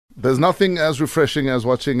There's nothing as refreshing as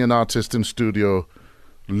watching an artist in studio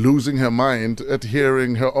losing her mind at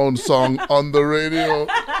hearing her own song on the radio.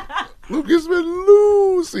 Lungi's been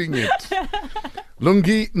losing it.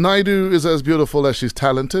 Lungi Naidoo is as beautiful as she's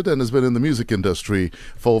talented and has been in the music industry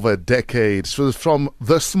for over a decade. She was from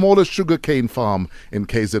the smallest sugarcane farm in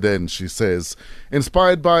KZN, she says.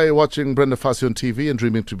 Inspired by watching Brenda Fassie on TV and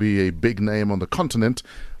dreaming to be a big name on the continent,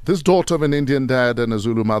 this daughter of an Indian dad and a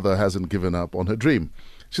Zulu mother hasn't given up on her dream.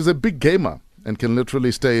 She's a big gamer and can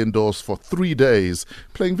literally stay indoors for 3 days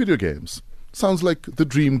playing video games. Sounds like the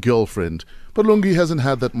dream girlfriend. But Lungi hasn't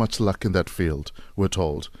had that much luck in that field, we're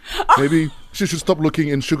told. Maybe she should stop looking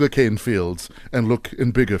in sugarcane fields and look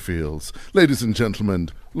in bigger fields. Ladies and gentlemen,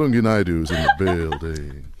 Lungi Naidoo's in the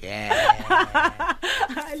building. Yeah.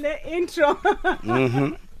 The intro.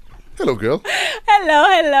 Hello, girl.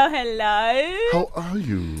 Hello. How are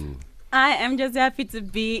you? I am just happy to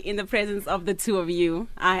be in the presence of the two of you.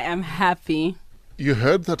 I am happy. You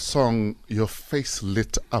heard that song, your face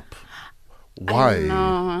lit up.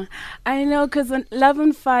 Why? I know, because Love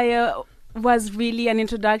on Fire was really an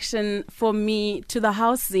introduction for me to the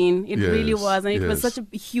house scene. It really was. And it was such a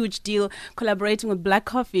huge deal collaborating with Black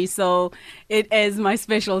Coffee. So it is my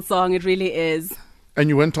special song. It really is. And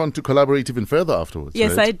you went on to collaborate even further afterwards,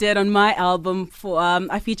 Yes, right? I did. On my album,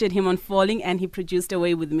 I featured him on Falling, and he produced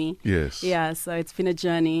Away With Me. Yes. Yeah, so it's been a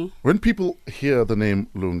journey. When people hear the name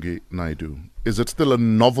Lungi Naidoo, is it still a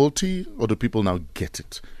novelty, or do people now get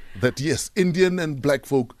it? That, yes, Indian and black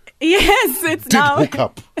folk Yes, it's did now. hook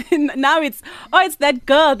up. Now it's that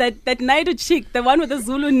girl, that Naidoo chick, the one with the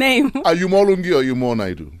Zulu name. Are you more Lungi or are you more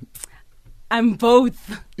Naidoo? I'm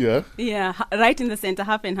both. Yeah? Yeah, right in the center,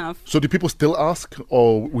 half and half. So do people still ask,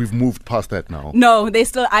 or we've moved past that now? No, they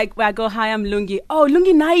still, I go, hi, I'm Lungi. Oh,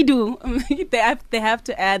 Lungi Naidoo. they have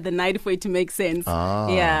to add the Naidoo for it to make sense.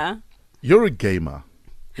 Yeah. You're a gamer.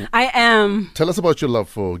 I am. Tell us about your love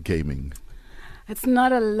for gaming. It's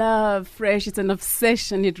not a love, Fresh. It's an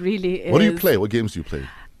obsession. It really is. What do you play? What games do you play?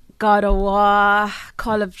 God of War,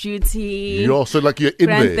 Call of Duty. You're so like you're in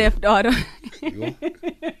Grand there. Theft Auto.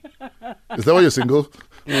 Is that why you're single?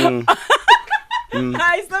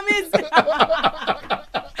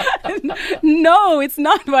 No, it's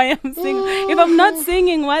not why I'm singing. If I'm not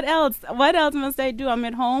singing, what else? What else must I do? I'm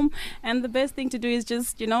at home, and the best thing to do is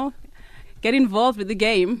just, get involved with the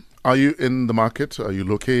game. Are you in the market? Are you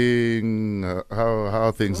looking? How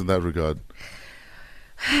are things in that regard?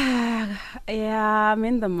 Yeah, I'm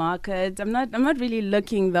in the market. I'm not really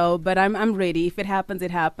looking though, but I'm ready. If it happens,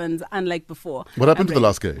 it happens. Unlike before. What happened to the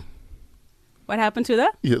last guy? What happened to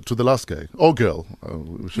the? Yeah, to the last guy. Or girl.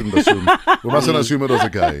 We shouldn't assume. We mustn't assume it was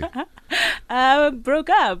a guy.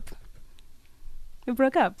 Broke up. We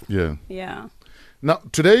broke up. Yeah. Yeah. Now,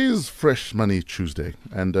 today is Fresh Money Tuesday,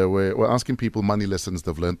 and we're asking people money lessons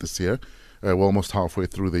they've learned this year. We're almost halfway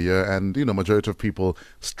through the year, and, majority of people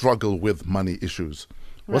struggle with money issues.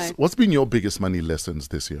 What's been your biggest money lessons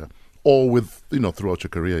this year? Or with, throughout your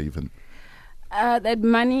career even? That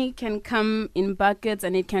money can come in buckets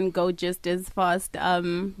and it can go just as fast.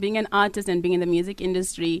 Being an artist and being in the music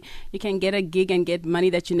industry, you can get a gig and get money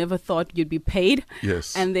that you never thought you'd be paid.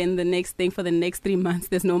 Yes. And then the next thing, for the next 3 months,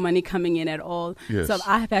 there's no money coming in at all. Yes. So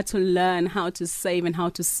I've had to learn how to save and how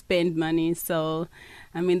to spend money. So,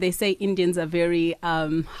 they say Indians are very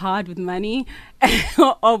hard with money,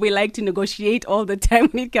 or we like to negotiate all the time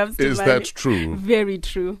when it comes to money. Is that true? Very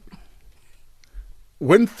true.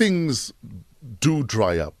 When things do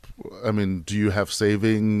dry up, do you have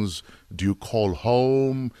savings? Do you call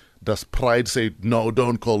home? Does pride say, no,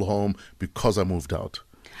 don't call home because I moved out?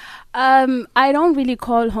 I don't really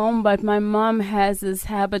call home, but my mom has this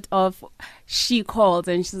habit of, she calls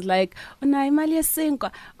and she's like, "Unai mali esinkwa,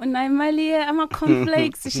 unai mali ama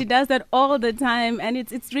cornflakes." She does that all the time, and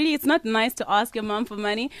it's not nice to ask your mom for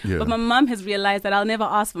money. Yeah. But my mom has realized that I'll never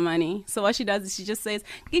ask for money. So what she does is she just says,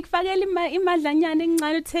 "Ngikufakela imadlanyana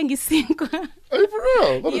encane uthenga isinkwa." Hey, for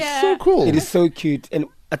real? That is so cool. It is so cute, and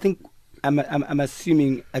I think I'm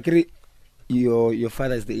assuming your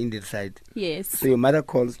father is the Indian side. Yes. So your mother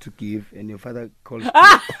calls to give, and your father calls to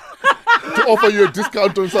offer you a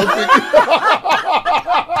discount on something.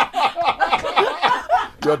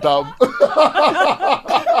 You're dumb.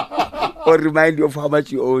 or remind you of how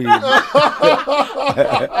much you owe him.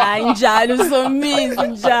 Njalo so means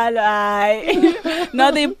njalo.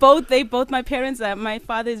 No, they both my parents. My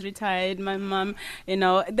father is retired. My mom,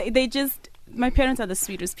 they just. My parents are the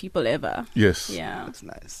sweetest people ever. Yes. Yeah. That's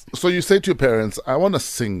nice. So you say to your parents, I want to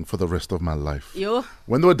sing for the rest of my life. Yo.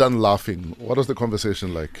 When they were done laughing, what was the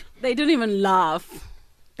conversation like? They didn't even laugh.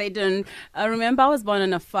 They didn't. Remember, I was born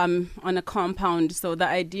on a farm, on a compound, so the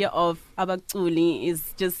idea of abaculi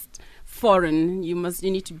is just foreign. You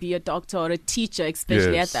need to be a doctor or a teacher,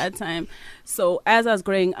 especially Yes. at that time. So as I was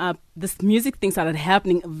growing up, this music thing started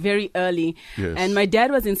happening very early. Yes. And my dad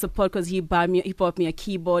was in support because he bought me a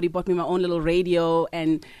keyboard, he bought me my own little radio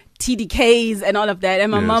and TDKs and all of that.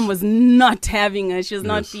 And my Yes. mom was not having it. She was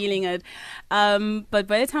not Yes. feeling it. But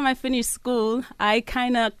by the time I finished school, I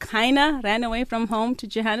kind of ran away from home to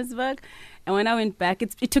Johannesburg. And when I went back,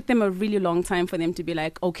 it took them a really long time for them to be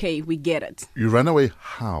like, okay, we get it. You ran away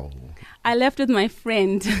how? I left with my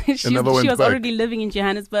friend. she never went was back? already living in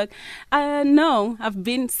Johannesburg. No, I've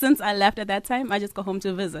been since I left at that time. I just go home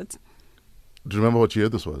to visit. Do you remember what year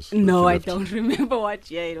this was? No, I That you left? don't remember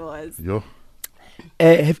what year it was. Yo.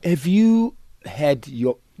 Have you had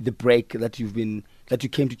the break that you came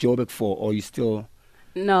to Joburg for, or you still?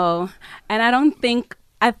 No, and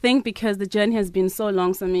I think because the journey has been so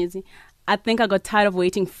long, so amazing. I think I got tired of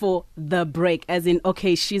waiting for the break, as in,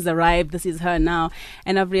 okay, she's arrived, this is her now.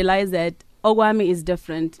 And I've realized that Ogwami is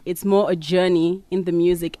different. It's more a journey in the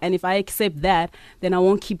music. And if I accept that, then I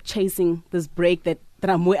won't keep chasing this break that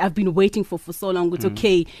I've been waiting for so long. It's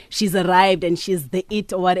okay, she's arrived and she's the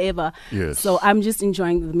it or whatever. Yes. So I'm just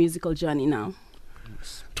enjoying the musical journey now.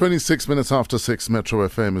 26 minutes after 6, Metro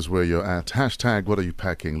FM is where you're at. Hashtag what are you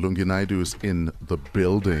packing? Lungi Naidoo is in the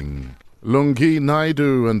building. Lungi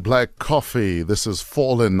Naidoo and Black Coffee. This is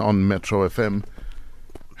Fallen on Metro FM.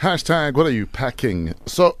 Hashtag what are you packing?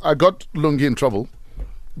 So I got Lungi in trouble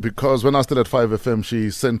because when I was still at 5FM, she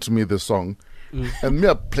sent me this song. And me,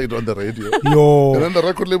 I played on the radio. Yo. And then the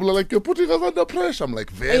record label are like, you're putting us under pressure. I'm like,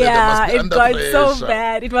 very, Yeah, there it must be got under pressure. so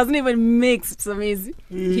bad. It wasn't even mixed. So he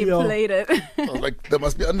Yeah. played it. I was like, there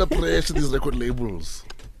must be under pressure, these record labels.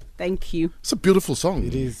 Thank you. It's a beautiful song.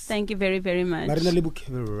 It is. Thank you very, very much. Marina Lebu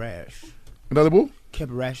Cabrash. Another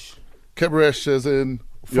Cabrash. Cabaret as in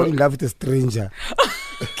Fall in love with a stranger.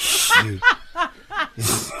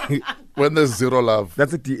 when there's zero love.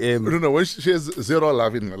 That's a DM. No, when she has zero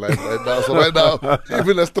love in her life right now. So right now,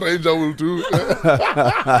 even a stranger will do. It's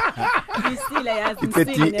a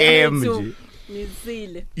DM.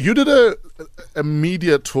 You did a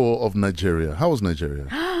media tour of Nigeria. How was Nigeria?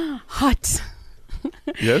 Hot.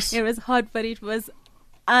 Yes? It was hot, but it was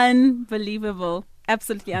unbelievable.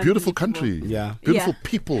 Absolutely Beautiful unbelievable. country. Yeah. Beautiful Yeah.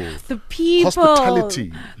 people. The people.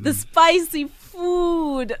 Hospitality. The spicy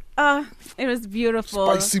food. It was beautiful.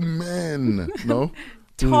 Spicy men. No?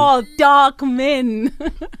 Tall, dark men.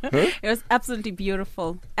 It was absolutely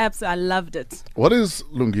beautiful. Absolutely, I loved it. What is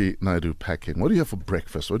Lungi Naidoo packing? What do you have for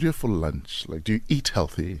breakfast? What do you have for lunch? Like, do you eat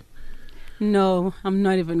healthy? No, I'm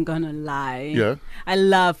not even gonna lie. Yeah. I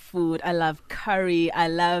love food. I love curry. I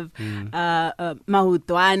love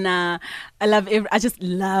mahutwana. I just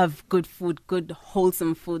love good food, good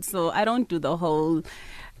wholesome food. So I don't do the whole.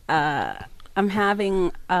 I'm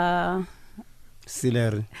having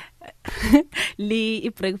Celery.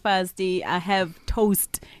 breakfast. I have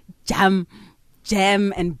toast, jam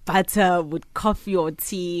and butter with coffee or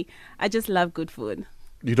tea. I just love good food.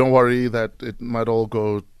 You don't worry that it might all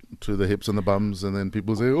go to the hips and the bums, and then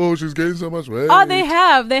people say, "Oh, she's gained so much weight." Oh, they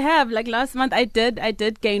have. Like last month, I did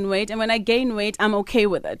gain weight, and when I gain weight, I'm okay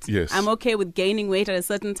with it. Yes. I'm okay with gaining weight at a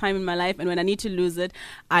certain time in my life, and when I need to lose it,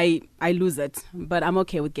 I lose it. But I'm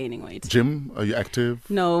okay with gaining weight. Gym? Are you active?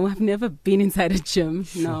 No, I've never been inside a gym.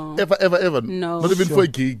 No. Ever? No. Not even for a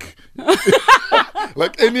gig.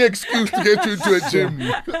 Like any excuse to get you into a gym.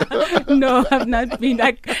 No, I've not been.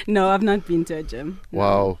 I've not been to a gym.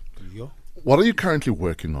 Wow. Yo. What are you currently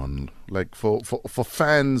working on? Like for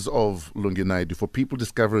fans of Lungi Naidoo, for people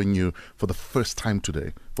discovering you for the first time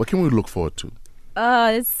today, what can we look forward to?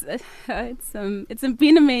 It's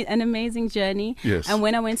been an amazing journey. Yes. And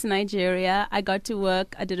when I went to Nigeria, I got to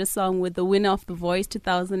work. I did a song with the winner of The Voice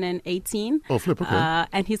 2018. Oh, flip, okay.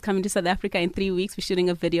 And he's coming to South Africa in 3 weeks. We're shooting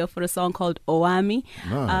a video for a song called Owami.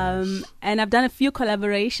 Nice. And I've done a few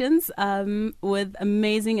collaborations with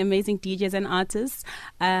amazing DJs and artists.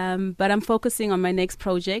 But I'm focusing on my next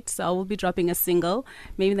project. So I will be dropping a single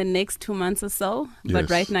maybe in the next 2 months or so. Yes. But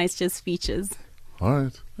right now it's just features. All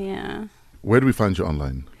right. Yeah. Where do we find you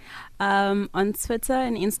online? On Twitter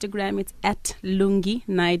and Instagram, it's at Lungi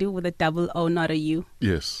Naidoo with a double O, not a U.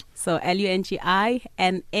 Yes. So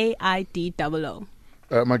LUNGINAIDOO.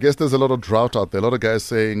 I guess there's a lot of drought out there. A lot of guys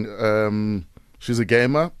saying she's a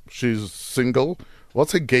gamer, she's single.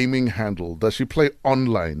 What's her gaming handle? Does she play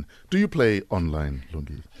online? Do you play online,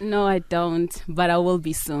 Lungi? No, I don't, but I will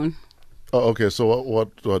be soon. Oh, okay. So what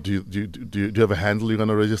do you have a handle you're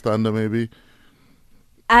gonna register under? Maybe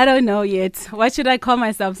I don't know yet. What should I call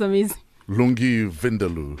myself, Samiz? Lungi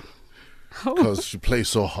Vindaloo. because she plays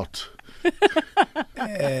so hot.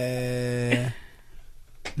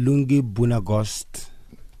 Lungi Bunagost.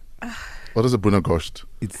 What is a Bunagost?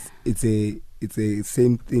 It's a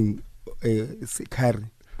same thing. It's a curry.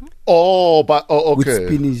 Oh, but okay. With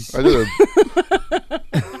spinach. I didn't.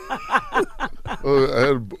 I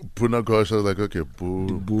had Bunagost. I was like, okay,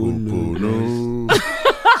 no.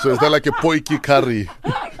 So is that like a poiki curry?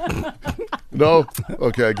 No?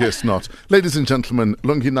 Okay, I guess not. Ladies and gentlemen,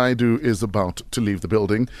 Lungi Naidoo is about to leave the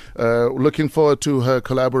building. Looking forward to her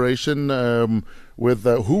collaboration with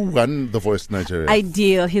who won The Voice Nigeria?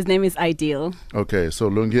 Ideal. His name is Ideal. Okay, so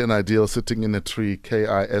Lungi and Ideal sitting in a tree,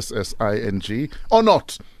 Kissing, or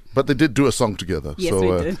not. But they did do a song together. Yes, so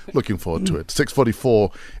we did. Looking forward to it.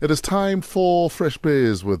 6:44. It is time for Fresh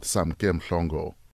Beers with Samke Mhlongo.